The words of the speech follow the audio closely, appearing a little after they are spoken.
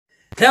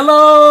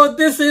Hello,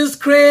 this is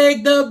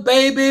Craig, the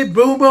baby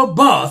boomer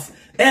boss,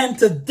 and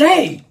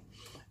today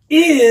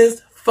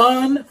is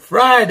Fun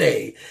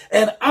Friday,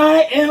 and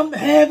I am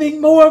having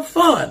more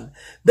fun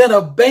than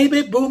a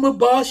baby boomer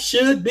boss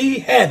should be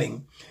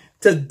having.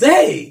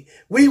 Today,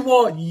 we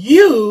want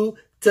you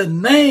to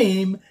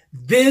name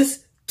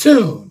this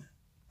tune.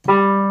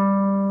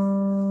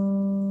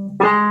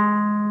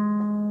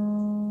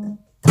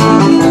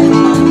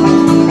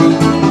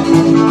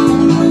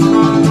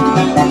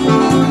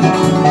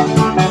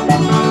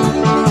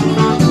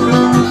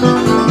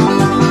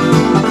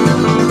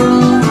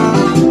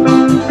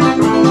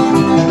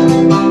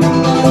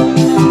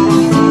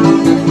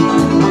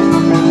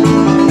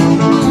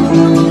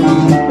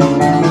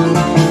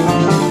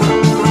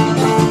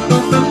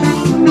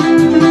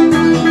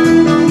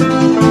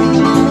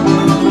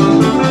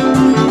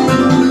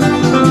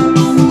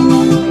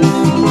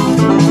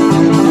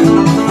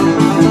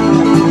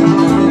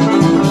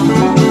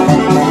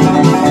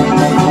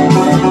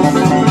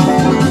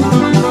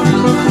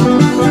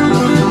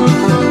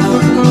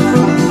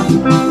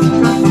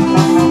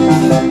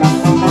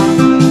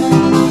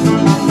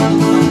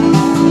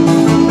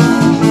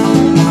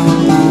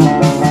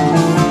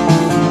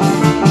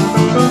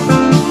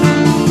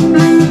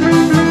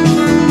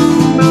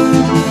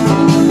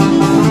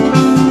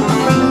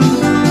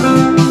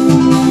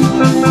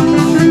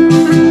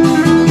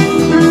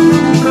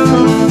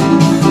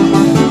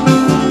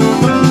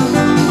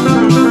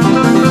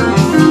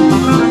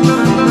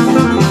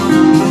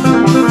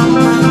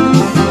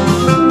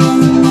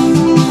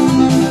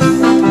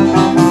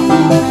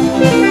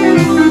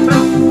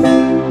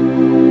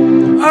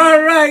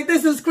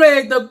 This is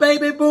Craig, the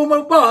baby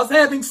boomer boss,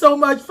 having so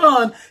much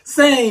fun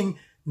saying,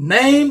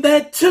 name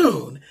that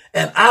tune,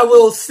 and I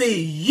will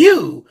see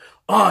you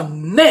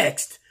on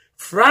next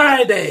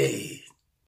Friday.